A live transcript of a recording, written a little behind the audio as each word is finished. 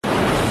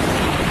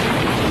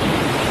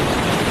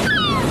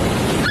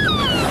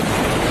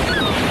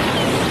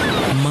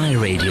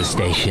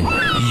station,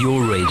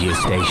 your radio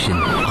station,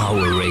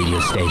 our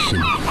radio station.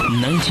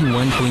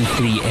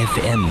 91.3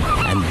 FM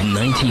and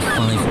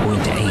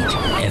 95.8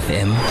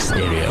 FM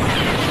stereo.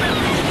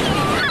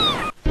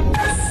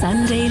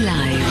 Sunday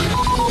Live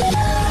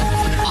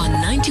on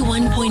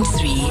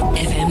 91.3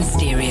 FM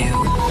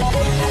stereo.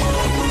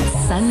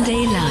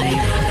 Sunday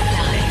Live.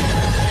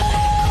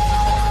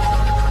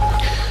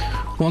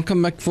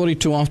 Welcome back.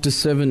 42 after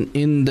 7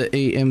 in the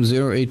AM.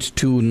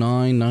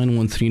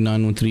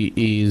 0829913913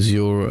 is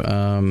your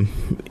your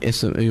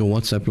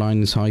WhatsApp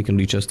line is how you can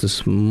reach us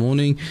this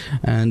morning,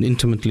 and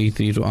intimately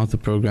throughout the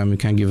program you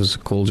can give us a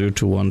call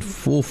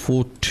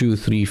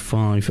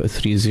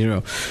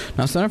 021-442-3530.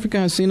 Now, South Africa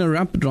has seen a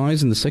rapid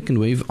rise in the second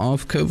wave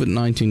of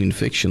COVID-19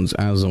 infections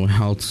as our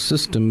health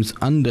system is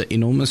under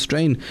enormous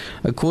strain.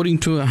 According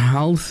to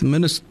Health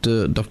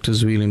Minister Dr.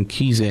 Zweli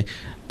Mkhize,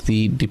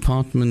 the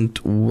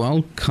department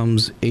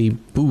welcomes a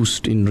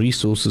boost in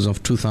resources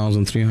of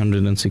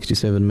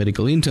 2,367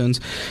 medical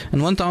interns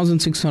and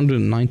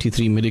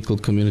 1,693 medical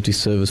community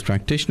service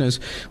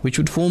practitioners, which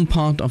would form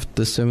part of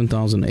the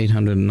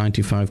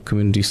 7,895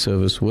 community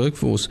service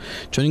workforce.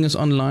 Joining us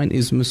online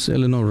is Ms.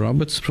 Eleanor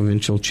Roberts,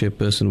 Provincial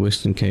Chairperson,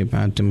 Western Cape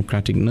and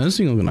Democratic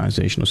Nursing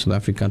Organisation of South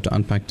Africa, to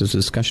unpack this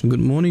discussion. Good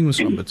morning,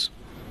 Ms. Roberts.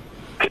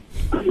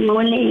 Good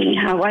morning.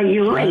 How are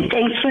you? And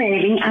thanks for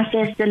having us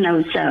as the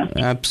announcer.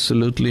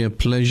 Absolutely a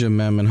pleasure,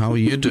 ma'am. And how are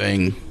you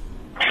doing?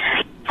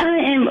 I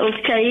am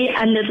okay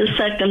under the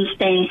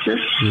circumstances.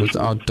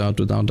 Without doubt.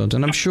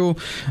 And I'm sure,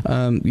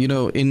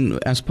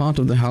 as part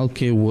of the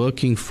healthcare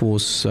working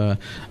force,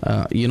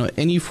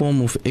 any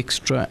form of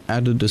extra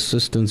added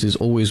assistance is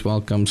always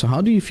welcome. So how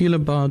do you feel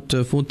about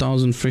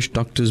 4,000 fresh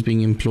doctors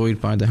being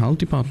employed by the health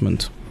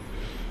department?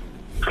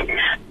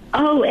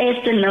 Oh, as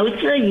the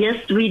announcer,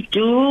 yes, we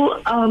do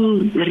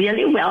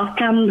really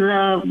welcome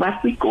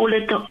what we call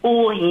it, the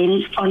all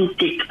hands on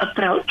deck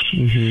approach.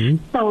 Mm-hmm.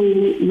 So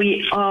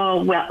we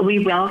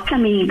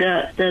welcoming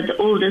all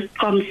the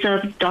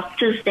ComServe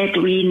doctors that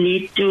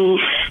need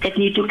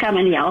to come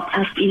and help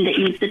us in the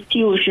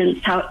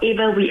institutions.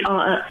 However, we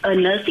are a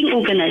nursing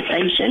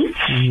organization,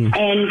 mm-hmm.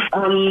 and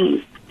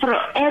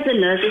as a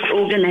nurses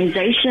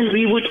organization,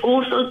 we would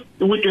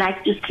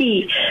like to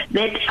see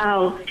that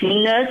our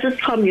nurses,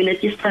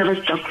 community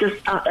service doctors,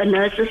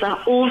 nurses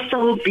are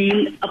also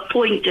being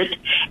appointed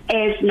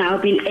as now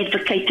being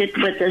advocated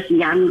with as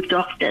young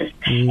doctors.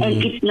 Mm.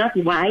 And it's not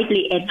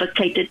widely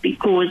advocated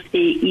because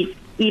there is,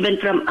 even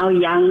from our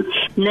young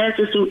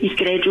nurses who is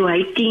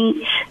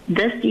graduating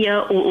this year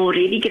or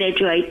already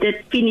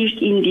graduated, finished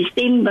in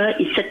December,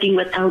 is sitting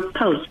without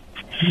posts.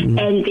 Mm-hmm.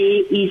 And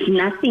there is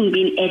nothing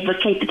being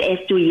advocated as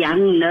to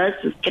young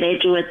nurses,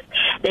 graduates,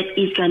 that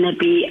is going to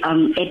be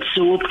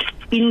absorbed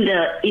in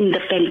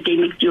the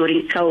pandemic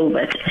during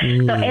COVID.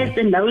 Mm-hmm. So as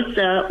the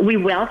announcer, we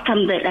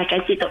welcome the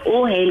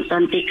all hands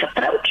on deck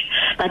approach,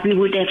 but we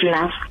would have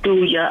loved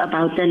to hear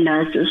about the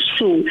nurses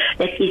too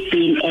that is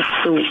being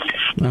absorbed.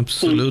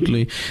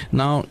 Absolutely.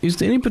 Now, is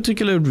there any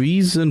particular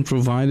reason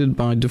provided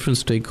by different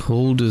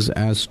stakeholders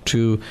as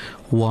to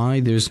why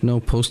there's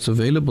no posts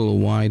available, or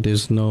why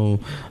there's no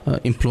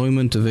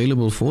employment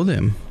available for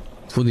them,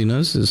 for the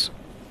nurses?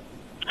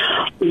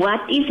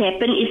 What is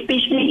happening,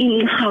 especially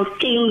in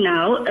Gauteng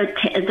now,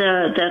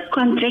 the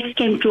contract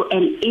came to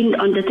an end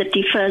on the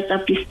 31st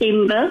of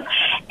December,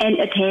 and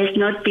it has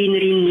not been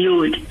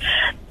renewed.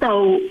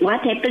 So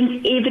what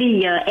happens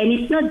every year, and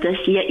it's not this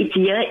year, it's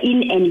year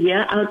in and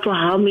year out for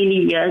how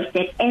many years,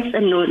 that as a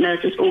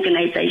nurses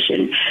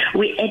organization,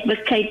 we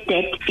advocate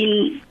that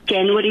in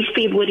January,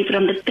 February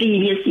from the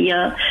previous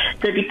year,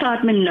 the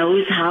department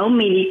knows how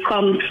many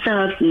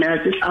ComServe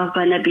nurses are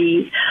going to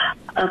be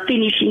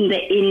finishing the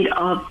end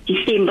of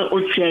December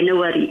or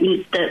January,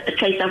 in the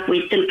case of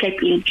Western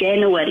Cape in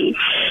January.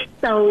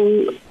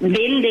 So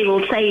then they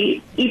will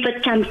say, if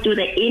it comes to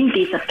the end,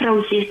 there's a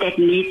process that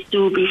needs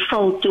to be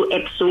followed to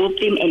absorb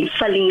them and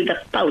filling the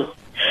post.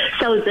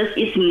 So this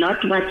is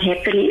not what's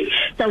happening.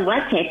 So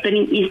what's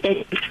happening is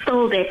that it's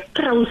still that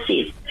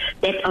process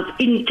that of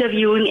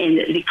interviewing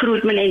and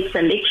recruitment and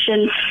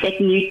selection that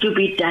need to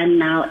be done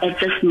now at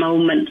this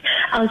moment.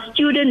 Our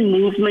student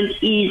movement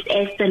is,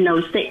 as the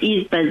NOSA,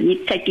 is busy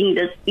taking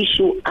this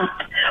issue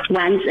up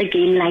once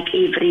again like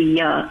every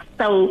year.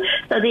 So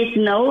there's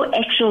no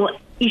actual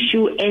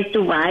issue as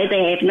to why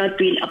they have not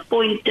been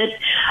appointed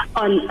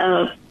on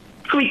a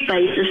quick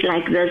basis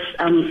like this,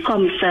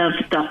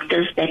 ComServe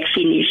doctors that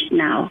finished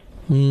now.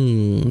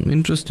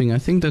 Interesting. I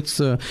think that's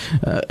and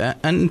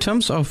in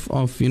terms of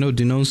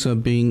DENOSA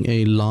being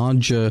a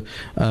larger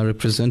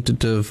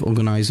representative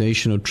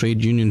organization or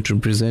trade union to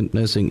represent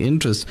nursing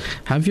interests,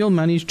 have you all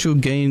managed to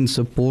gain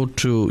support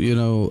to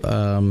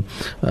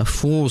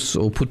force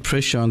or put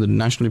pressure on the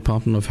National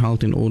Department of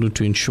Health in order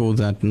to ensure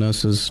that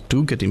nurses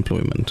do get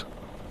employment?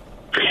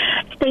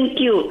 Thank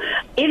you.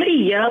 Every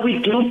year we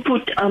do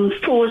put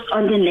force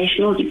on the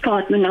National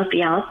Department of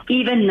Health.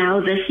 Even now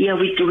this year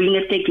we're doing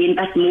it again,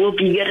 but more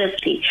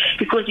vigorously,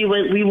 because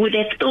we would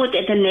have thought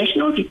that the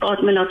National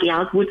Department of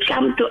Health would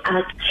come to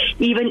us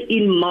even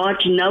in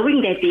March,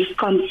 knowing that these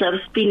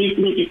conserves finish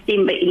in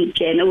December, in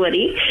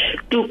January,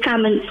 to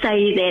come and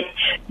say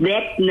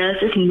that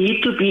nurses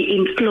need to be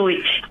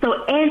employed.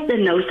 So as the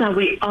NOSA,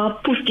 we are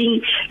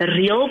putting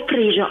real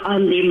pressure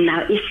on them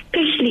now,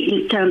 especially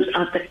in terms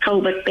of the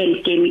COVID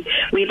pandemic,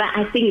 whereby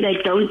I think they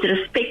don't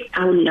respect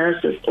our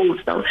nurses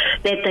also,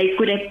 that they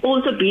could have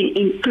also been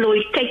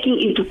employed,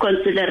 taking into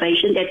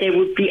consideration that they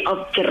would be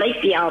of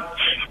great help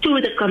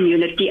to the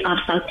community of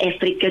South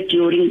Africa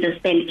during this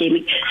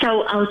pandemic.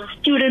 So our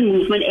student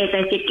movement, as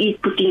I said, is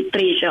putting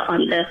pressure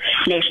on the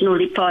National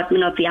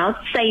Department of Health,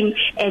 same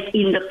as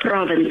in the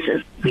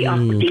provinces. We are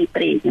putting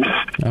pressure.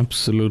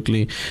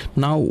 Absolutely.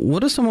 Now,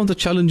 what are some of the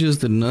challenges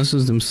that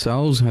nurses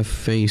themselves have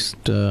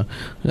faced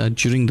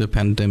during the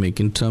pandemic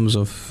in terms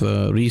of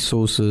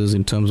resources,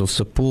 in terms of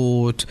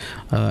support,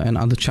 and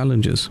other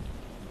challenges?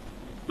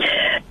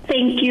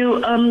 Thank you.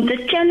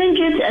 The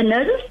challenges,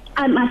 nurses,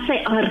 I must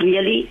say, are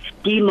really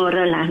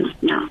demoralized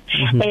now.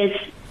 As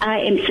I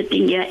am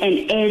sitting here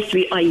and as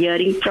we are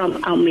hearing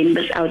from our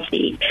members out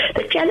there,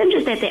 the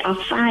challenges that they are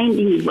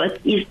finding with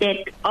is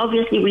that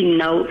obviously we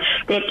know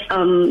that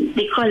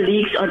their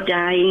colleagues are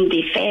dying,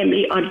 their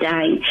family are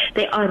dying,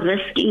 they are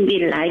risking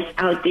their lives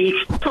out there.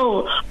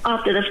 So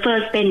after the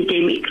first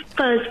pandemic,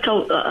 surge,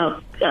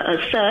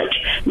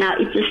 now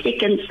it's a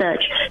second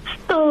surge.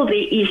 So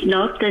there is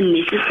not the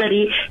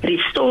necessary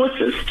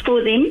resources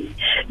for them.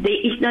 There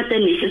is not the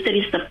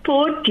necessary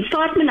support.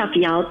 Department of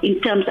Health, in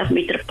terms of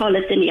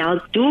Metropolitan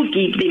Health, do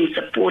give them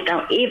support.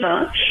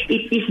 However,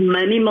 it is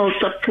minimal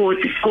support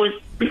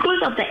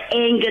because of the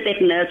anger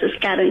that nurses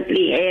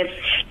currently have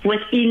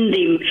within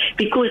them,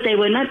 because they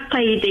were not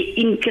paid the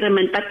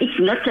increment. But it's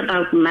not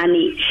about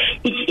money.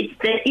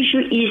 The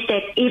issue is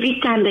that every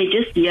time they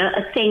just hear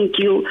a thank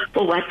you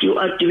for what you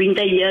are doing,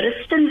 they hear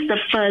it since the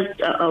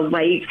first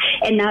wave,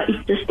 and now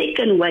it's the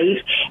second wave,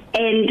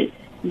 and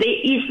there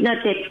is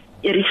not that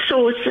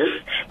resources,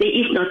 there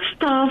is not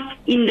staff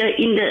in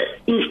the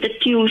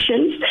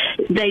institutions.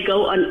 They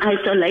go on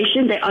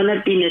isolation, they are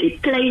not being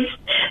replaced.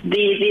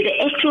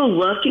 The actual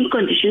working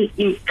conditions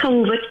in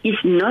COVID is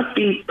not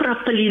being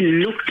properly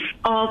looked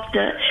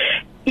after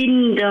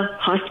in the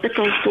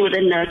hospital for the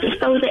nurses.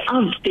 So they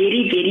are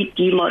very, very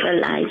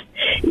demoralized.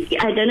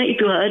 I don't know if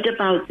you heard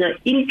about the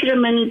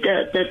increment,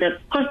 the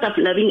cost of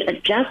living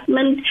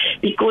adjustment,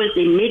 because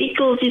the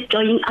medicals is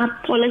going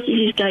up,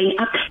 policies is going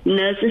up.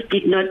 Nurses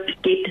did not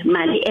get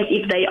money as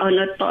if they are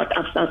not part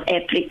of South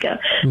Africa.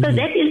 So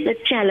that is the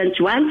challenge.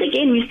 Once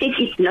again, we said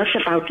it's not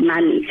about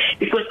money,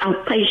 because our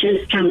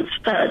patients comes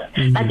first.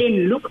 But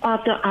then look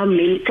after our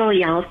mental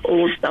health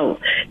also,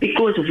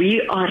 because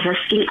we are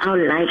risking our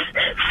lives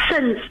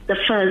since the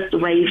first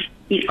wave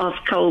of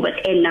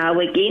COVID and now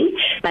again.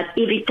 But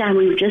every time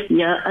we just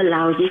hear a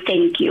lousy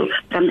thank you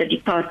from the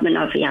Department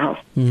of Health.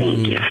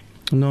 Thank you.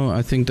 No,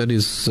 I think that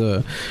is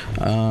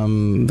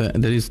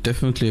that is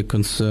definitely a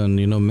concern.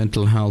 You know,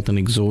 mental health and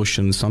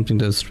exhaustion, something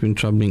that's been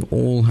troubling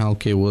all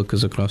healthcare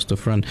workers across the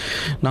front.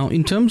 Now,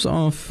 in terms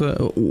of,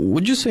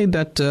 would you say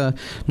that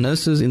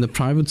nurses in the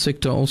private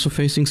sector are also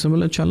facing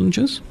similar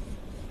challenges?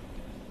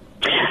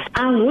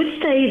 I would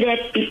say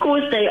that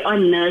because they are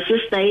nurses,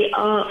 they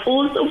are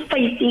also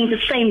facing the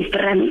same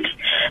brunt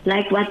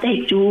like what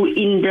they do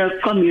in the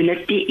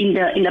community, in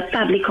the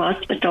public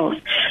hospitals.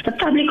 The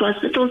public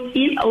hospitals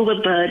is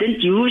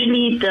overburdened.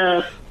 Usually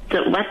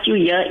what you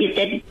hear is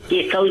that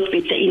it goes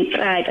better in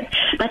private.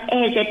 But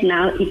as at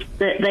now,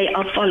 they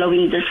are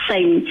following the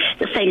same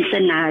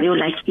scenario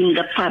like in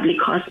the public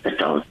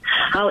hospitals.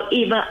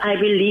 However, I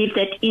believe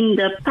that in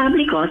the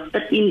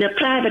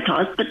private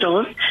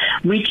hospitals,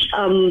 which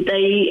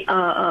they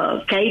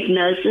gave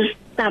nurses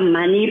some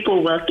money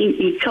for working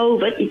in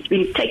COVID, it's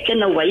been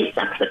taken away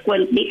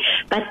subsequently,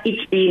 but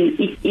it's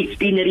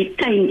been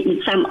retained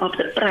in some of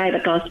the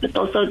private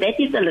hospitals. So that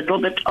is a little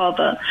bit of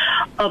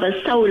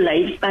a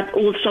solace, but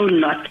also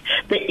not.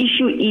 The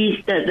issue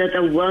is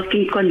the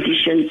working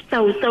conditions.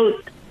 So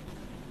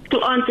to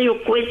answer your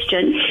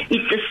question,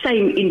 it's the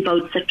same in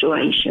both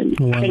situations.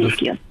 Wonderful.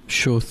 Thank you.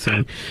 Sure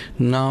thing.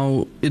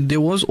 Now, there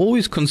was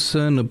always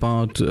concern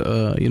about,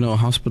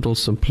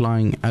 hospitals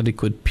supplying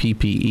adequate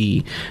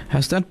PPE.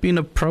 Has that been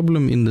a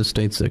problem in the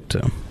state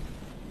sector?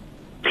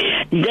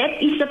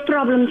 That is a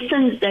problem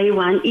since day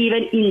one,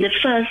 even in the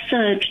first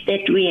surge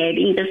that we're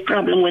having this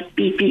problem with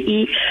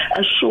PPE,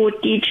 a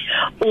shortage,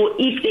 or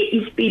if there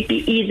is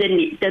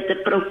PPE, the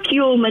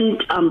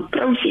procurement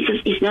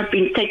processes is not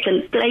being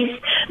taken place.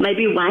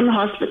 Maybe one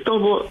hospital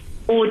will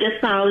order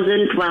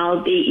 1,000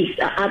 while there is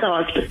other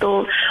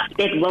hospital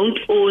that won't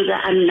order.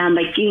 I'm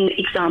making an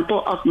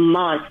example of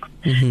masks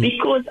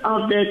because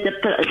of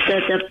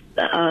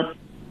the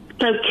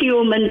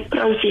procurement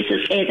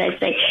processes, as I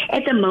say.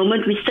 At the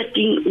moment, we're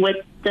sitting with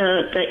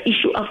the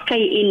issue of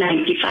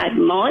KN95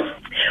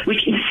 masks,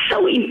 which is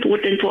so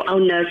important for our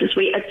nurses,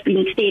 where it's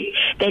been said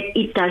that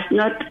it does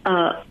not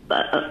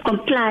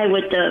comply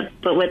with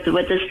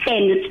the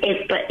standards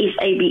as per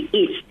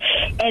SABS.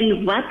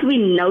 And what we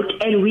note,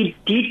 and we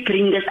did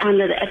bring this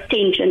under the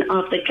attention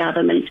of the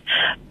government,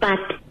 but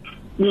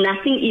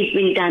nothing is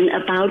being done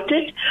about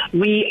it.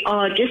 We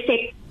are just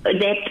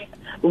that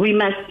we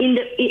must,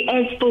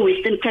 as for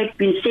Western Cape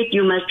been said,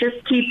 you must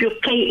just keep your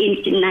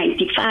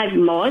KN95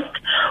 mask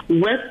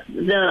with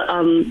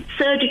the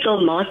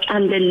surgical mask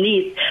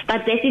underneath.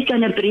 But that is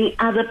going to bring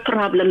other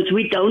problems.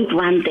 We don't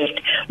want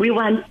that. We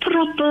want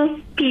proper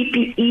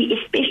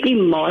PPE, especially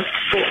masks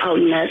for our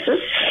nurses.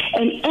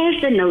 And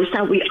as the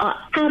NOSA, we are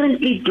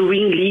currently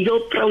doing legal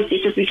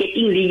processes. We're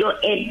getting legal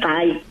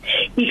advice.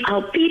 If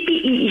our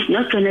PPE is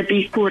not going to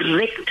be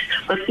correct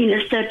within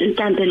a certain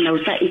time, the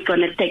NOSA is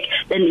going to take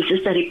the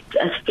necessary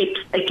steps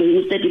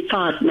against the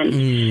department,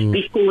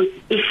 because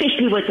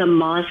especially with the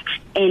masks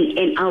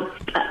and our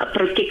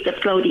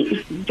protective clothing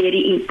is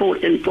very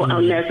important for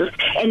our nurses,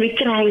 and we're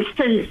trying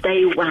since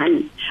day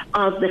one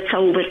of the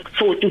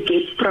COVID to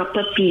get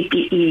proper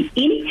PPE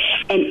in,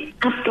 and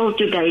up till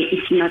today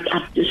it's not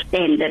up to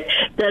standard.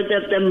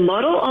 The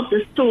moral of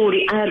the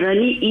story,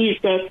 irony,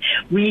 is that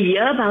we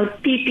hear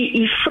about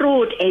PPE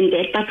fraud and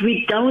that, but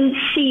we don't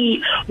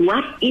see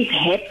what is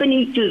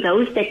happening to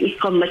those that is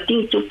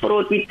committing to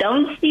fraud. We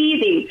don't see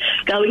them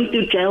going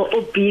to jail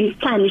or being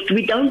punished.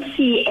 We don't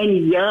see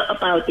and hear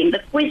about them.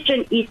 The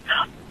question is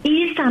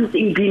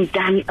something being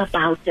done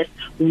about it?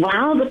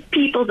 While the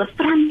people, the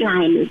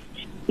frontliners,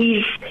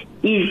 is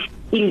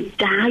in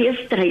dire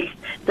straits,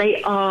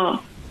 they are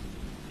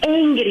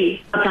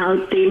angry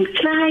about them,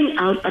 crying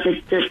out, but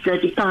the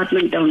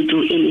department don't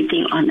do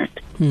anything on it.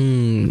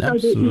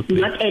 Absolutely.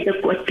 So not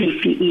adequate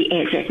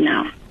PPE as it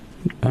now.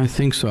 I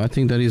think so. I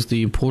think that is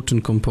the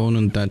important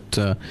component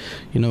that,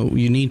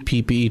 you need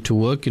PPE to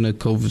work in a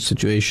COVID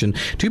situation.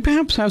 Do you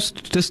perhaps have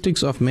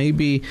statistics of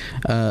maybe,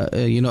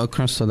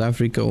 across South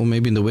Africa or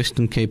maybe in the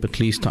Western Cape at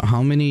least,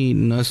 how many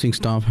nursing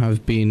staff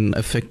have been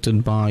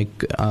affected by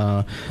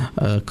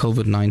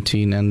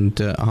COVID-19 and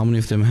how many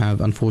of them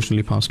have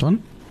unfortunately passed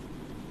on?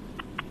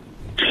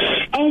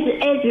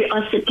 As we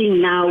are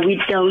sitting now,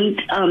 we don't...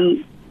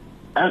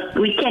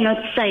 we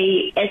cannot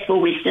say, as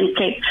for Western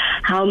Cape,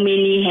 how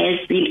many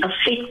has been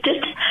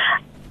affected.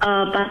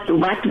 But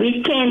what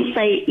we can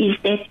say is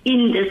that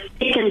in the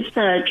second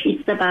surge,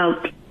 it's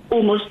about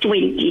almost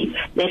 20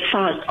 that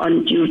passed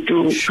on due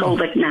to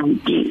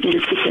COVID-19 in the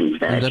second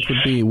surge. And that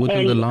would be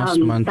within the last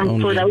month but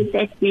only. For those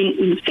that have been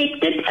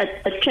infected,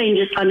 it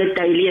changes on a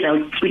daily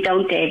route. We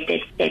don't have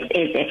that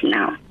as of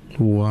now.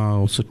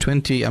 Wow. So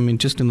 20,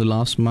 just in the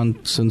last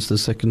month since the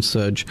second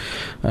surge,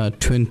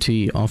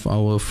 20 of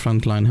our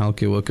frontline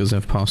healthcare workers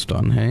have passed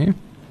on, hey?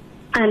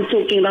 I'm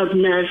talking about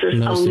nurses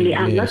only.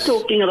 I'm not yes.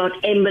 talking about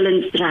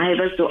ambulance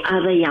drivers or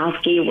other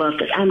healthcare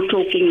workers. I'm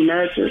talking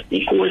nurses,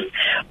 because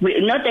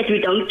not that we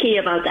don't care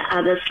about the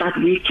others, but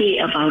we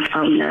care about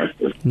our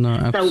nurses. No,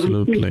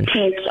 absolutely. So we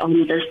take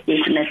on this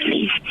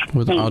definitely.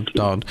 Without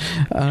doubt.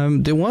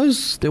 There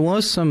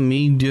was some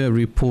media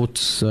reports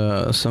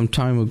some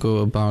time ago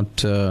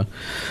about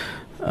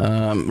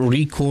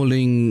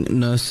recalling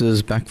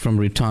nurses back from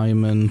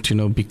retirement,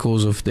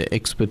 because of their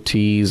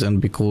expertise and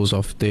because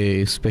of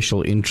their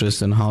special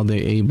interests and how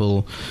they're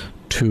able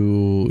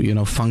to,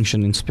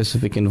 function in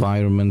specific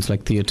environments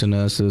like theatre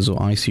nurses or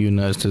ICU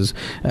nurses.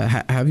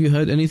 Have you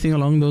heard anything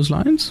along those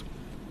lines?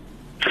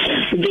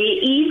 There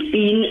is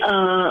been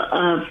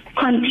a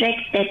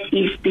contract that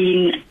is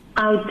being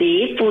out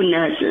there for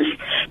nurses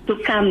to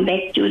come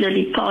back to the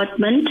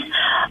department.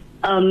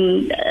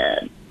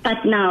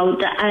 But now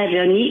the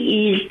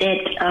irony is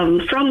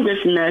that from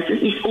these nurses,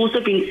 it's also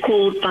been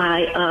called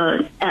by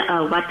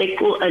what they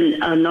call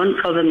a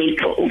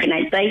non-governmental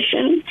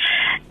organization,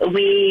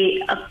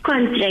 where a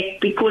contract,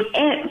 because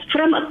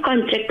from a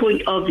contract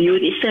point of view,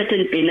 there's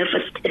certain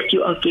benefits that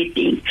you are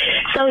getting.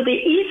 So there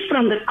is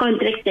from the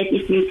contract that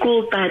is being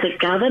called by the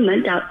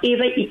government,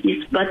 however, it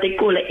is what they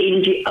call an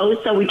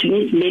NGO, so which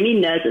means many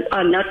nurses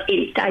are not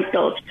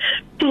entitled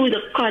to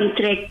the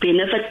contract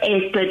benefits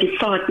as per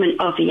Department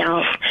of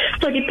Health.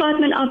 So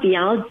Department of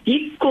Health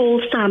did call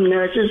some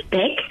nurses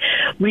back.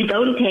 We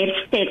don't have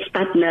stats,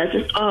 but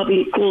nurses are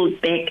being called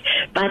back.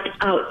 But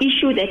our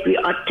issue that we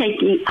are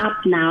taking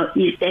up now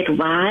is that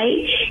why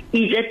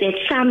is it that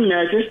some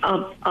nurses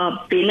are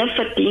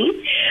benefiting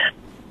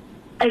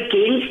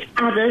against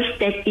others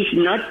that is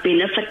not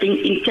benefiting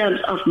in terms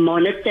of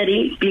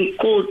monitoring, being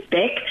called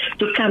back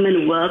to come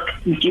and work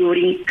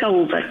during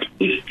COVID,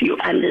 if you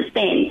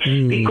understand,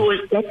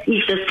 because that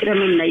is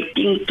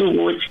discriminating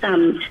towards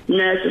some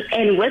nurses.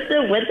 And with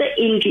the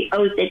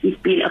NGOs that is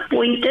being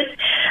appointed,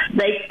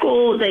 they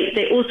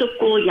also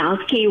call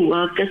healthcare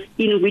workers,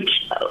 in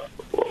which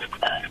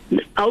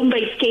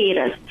home-based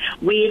carers,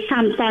 where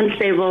sometimes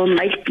they will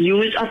make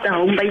use of the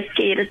home-based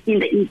carers in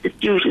the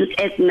institutions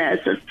as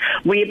nurses,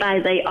 whereby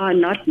they are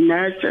not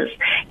nurses.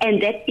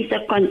 And that is a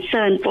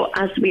concern for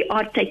us. We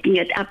are taking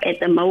it up at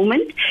the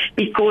moment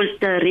because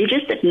the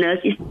registered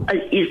nurse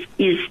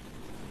is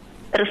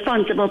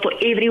responsible for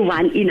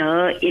everyone in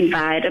her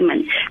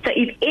environment. So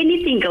if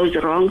anything goes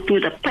wrong to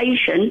the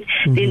patient,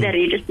 then the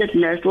registered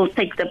nurse will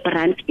take the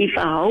brunt if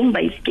a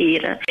home-based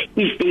carer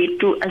is there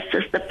to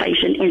assist the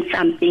patient and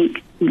something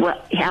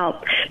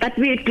help. But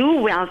we do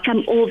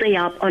welcome all the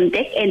help on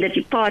deck, and the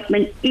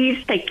department they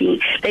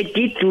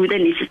did do the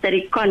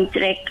necessary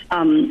contract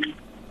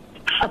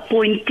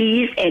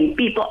appointees, and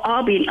people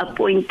are being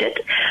appointed,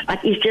 but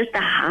it's just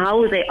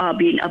how they are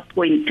being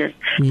appointed.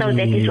 So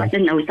that is what the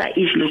NOSA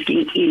is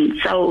looking in.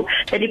 So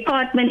the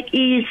department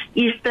is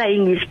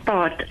playing its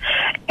part,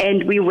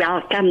 and we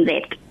welcome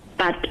that.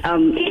 But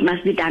it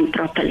must be done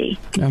properly.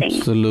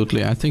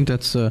 Absolutely. I think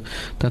that's an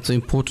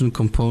important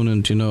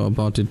component,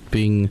 about it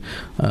being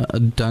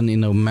done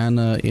in a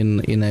manner,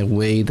 in a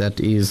way that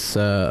is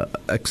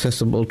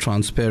accessible,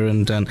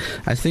 transparent. And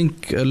I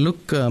think,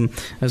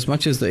 as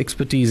much as the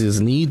expertise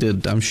is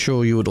needed, I'm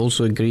sure you would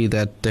also agree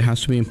that there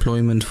has to be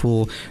employment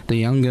for the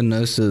younger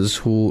nurses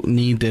who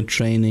need their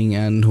training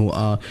and who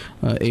are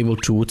able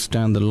to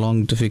withstand the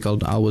long,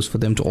 difficult hours, for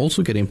them to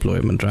also get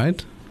employment,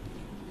 right?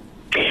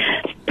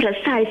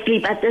 Precisely,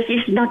 but this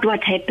is not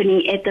what's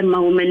happening at the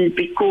moment,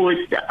 because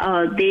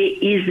there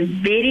is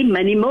very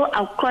minimal.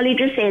 Our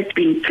colleges has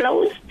been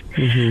closed,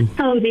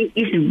 so there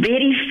is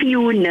very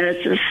few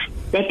nurses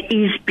that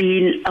is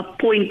being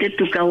appointed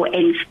to go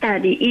and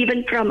study.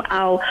 Even from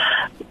our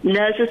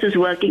nurses who's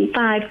working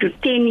 5 to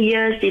 10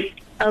 years, it's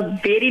a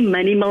very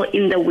minimal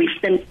in the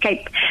Western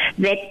Cape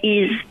that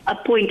is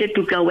appointed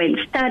to go and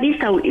study.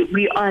 So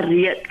we are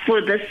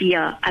for this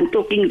year, I'm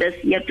talking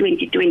this year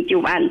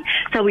 2021,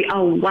 so we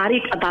are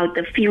worried about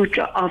the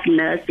future of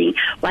nursing.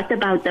 What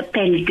about the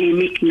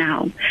pandemic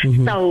now?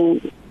 So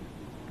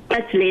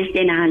it's less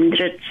than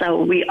 100,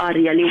 so we are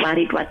really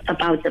worried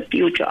about the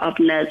future of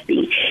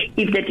nursing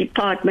if the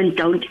department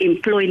don't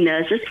employ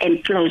nurses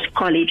and close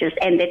colleges,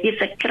 and that is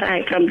a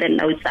cry from the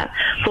NOSA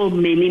for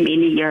many,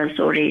 many years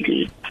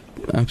already.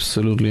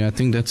 Absolutely. I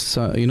think that's,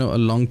 a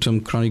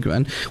long-term chronic.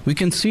 And we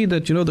can see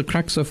that, the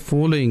cracks are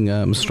falling,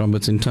 Ms.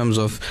 Roberts, in terms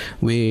of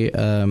where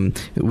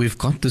we've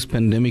got this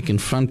pandemic in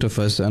front of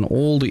us, and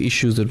all the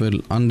issues that were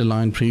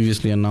underlined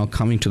previously are now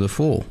coming to the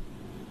fore.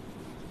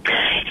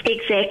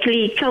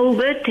 Exactly.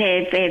 COVID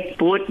have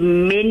brought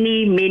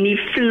many, many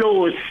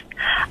flaws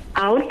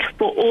out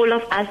for all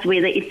of us,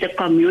 whether it's the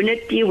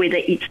community, whether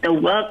it's the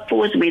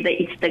workforce, whether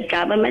it's the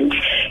government.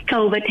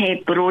 COVID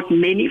have brought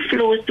many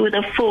flaws to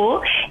the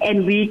fore,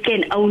 and we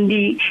can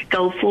only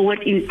go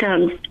forward in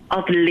terms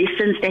of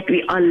lessons that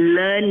we are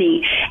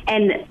learning.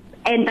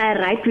 And by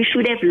right, we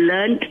should have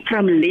learned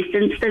from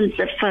lessons since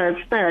the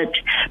first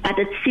surge, but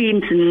it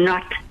seems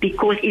not,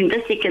 because in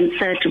the second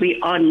surge, we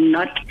are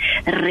not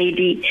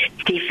ready,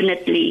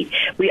 definitely.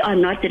 We are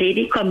not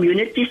ready.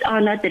 Communities are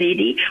not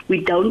ready.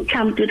 We don't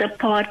come to the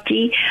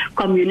party.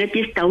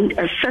 Communities don't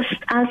assist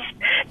us.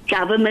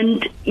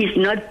 Government is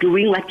not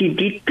doing what it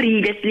did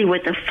previously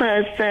with the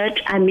first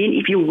surge. I mean,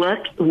 if you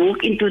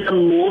walk into the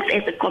malls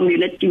as a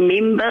community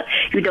member,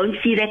 you don't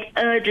see that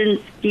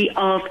urgency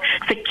of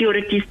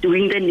securities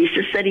doing the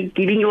necessary,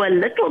 giving you a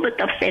little bit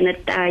of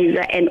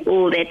sanitizer and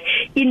all that.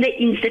 In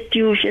the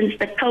institutions,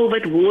 the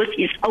COVID ward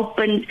is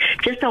opened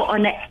just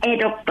on an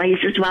ad hoc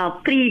basis, while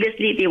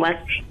previously there was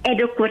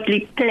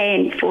adequately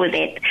planned for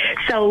that.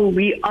 So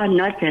we are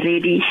not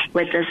ready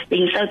with this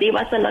thing. So there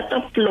was a lot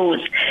of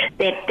flaws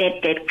that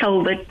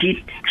COVID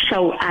did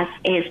show us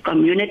as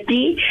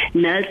community,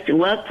 nurse,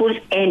 workforce,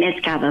 and as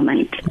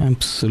government.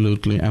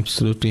 Absolutely.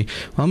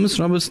 Well, Ms.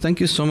 Roberts, thank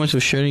you so much for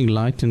sharing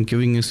light and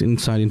giving us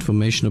inside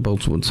information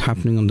about what's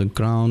happening on the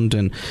ground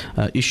and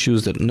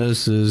issues that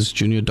nurses,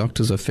 junior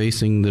doctors are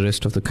facing the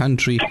rest of the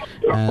country.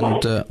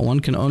 And one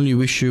can only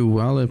wish you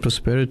well and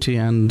prosperity,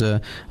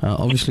 and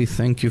obviously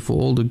thank you for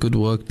all the good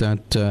work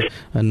that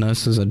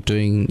nurses are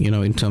doing,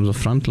 in terms of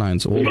front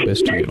lines. All the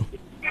best to you.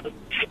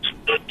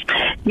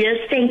 Yes,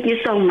 thank you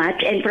so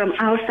much. And from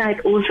our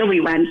side also,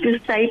 we want to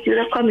say to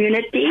the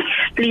community,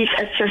 please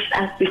assist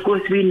us,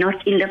 because we're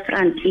not in the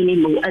front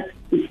anymore. It's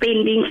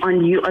depending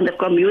on you, on the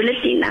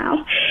community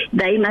now.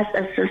 They must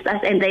assist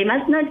us, and they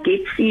must not get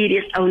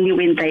serious only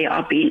when they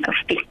are being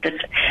affected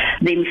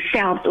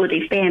themselves or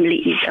their family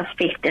is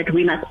affected.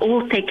 We must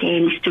all take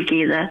hands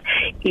together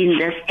in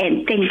this,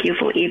 and thank you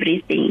for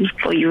everything,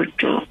 for you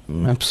too.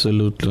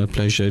 Absolutely, a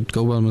pleasure.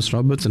 Go well, Ms.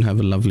 Roberts, and have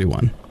a lovely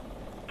one.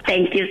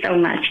 Thank you so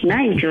much.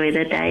 Now enjoy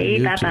the day.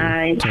 You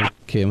Bye-bye.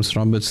 Take care. Ms.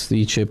 Roberts,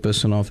 the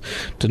chairperson of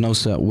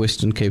NOSA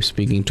Western Cape,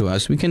 speaking to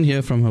us. We can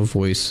hear from her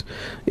voice.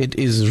 It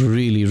is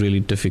really, really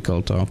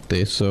difficult out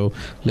there. So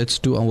let's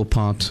do our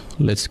part.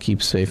 Let's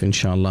keep safe,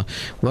 inshallah.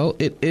 Well,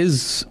 it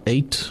is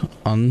 8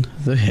 on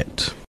the head.